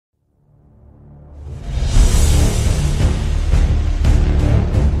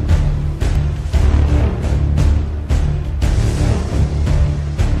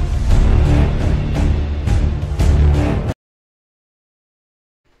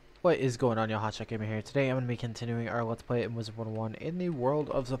What is going on, y'all? Hotshot Gamer here. Today I'm going to be continuing our Let's Play in Wizard101 in the world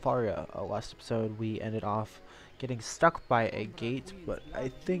of Zafaria. Last episode we ended off getting stuck by a gate, but I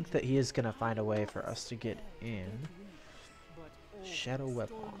think that he is going to find a way for us to get in. Shadow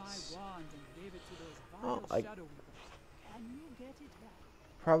weapons. Oh, I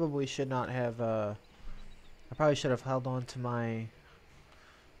probably should not have, I probably should have held on to my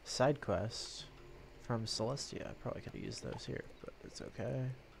side quest from Celestia. I probably could have used those here, but it's okay.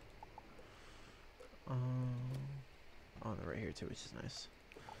 Oh, they're right here too, which is nice.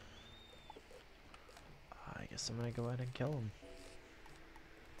 I guess I'm gonna go ahead and kill him.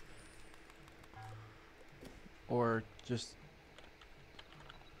 Or just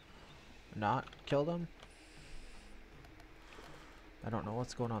not kill them? I don't know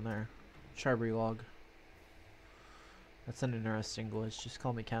what's going on there. Try relog. That's an interesting glitch. Just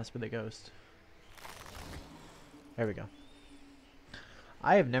call me Casper the Ghost. There we go.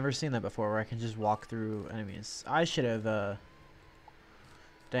 I have never seen that before where I can just walk through enemies. I should have,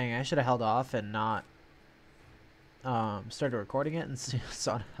 dang, I should have held off and not, started recording it and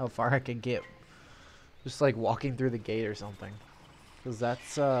saw how far I could get. Just like walking through the gate or something. Because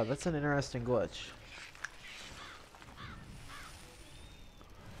that's an interesting glitch.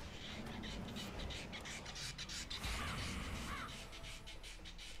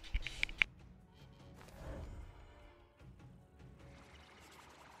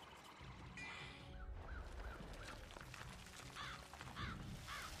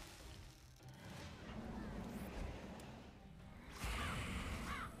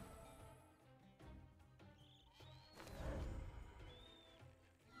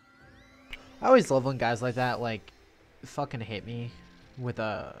 I always love when guys like that, like, fucking hit me with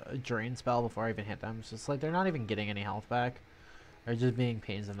a drain spell before I even hit them. It's just like they're not even getting any health back. They're just being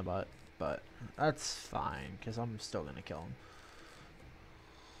pains in the butt. But that's fine, because I'm still going to kill them.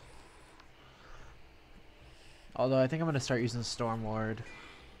 Although I think I'm going to start using Storm Lord.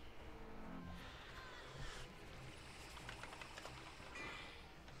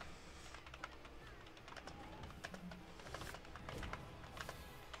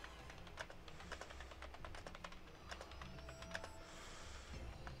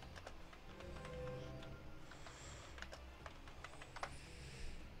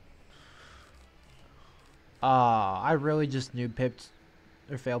 I really just noob pipped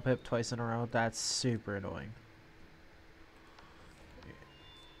or fail pipped twice in a row. That's super annoying.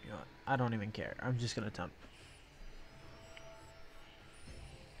 You know what? I don't even care. I'm just gonna attempt.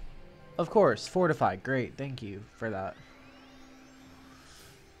 Of course, fortify. Great, thank you for that.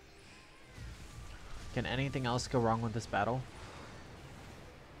 Can anything else go wrong with this battle?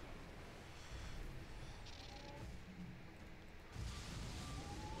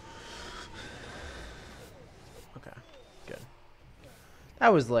 Okay, good.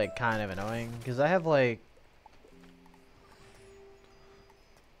 That was like kind of annoying because I have like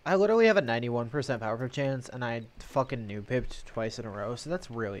I literally have a 91% power pip chance and I fucking noob pipped twice in a row, so that's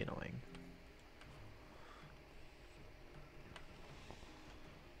really annoying.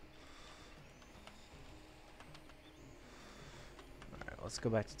 Alright, let's go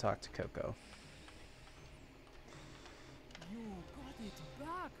back to talk to Coco. You got it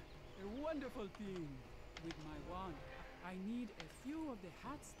back! A wonderful thing! With my wand, I need a few of the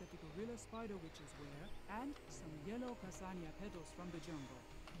hats that the gorilla spider witches wear, and some yellow Cassania petals from the jungle.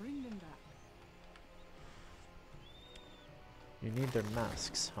 Bring them back. You need their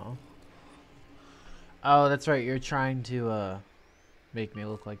masks, huh? Oh, that's right, you're trying to, make me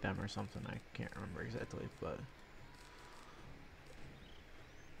look like them or something. I can't remember exactly, but...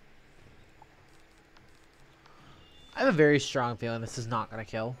 I have a very strong feeling this is not gonna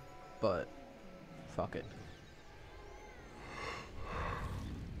kill, but fuck it.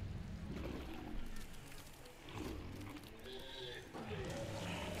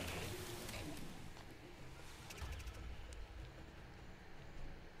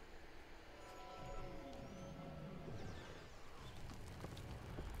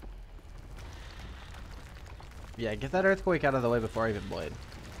 Yeah, get that earthquake out of the way before I even blade.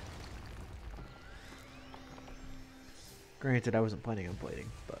 Granted, I wasn't planning on blading,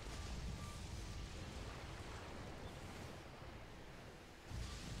 but...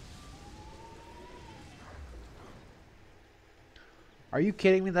 Are you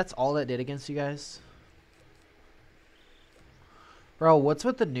kidding me? That's all that did against you guys? Bro, what's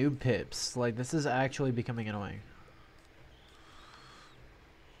with the noob pips? Like, this is actually becoming annoying.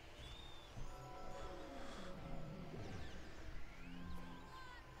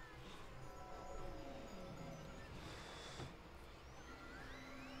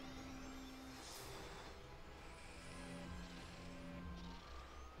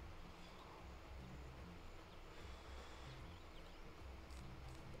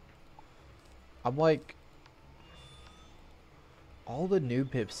 I'm like, all the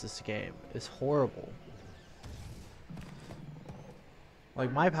noob pips this game is horrible.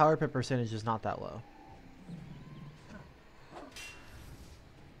 Like, my power pip percentage is not that low.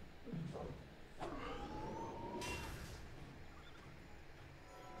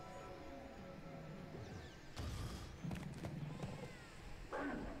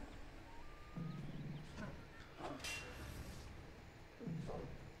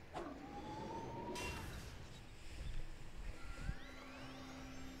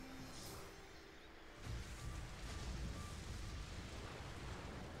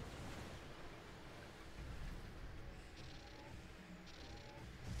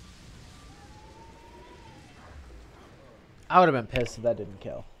 I would have been pissed if that didn't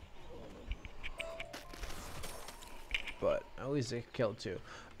kill. But at least it killed too.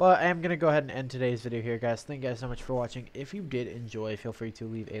 But I am going to go ahead and end today's video here, guys. Thank you guys so much for watching. If you did enjoy, feel free to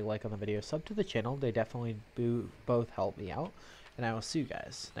leave a like on the video. Sub to the channel. They definitely do both help me out. And I will see you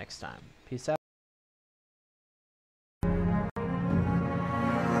guys next time. Peace out.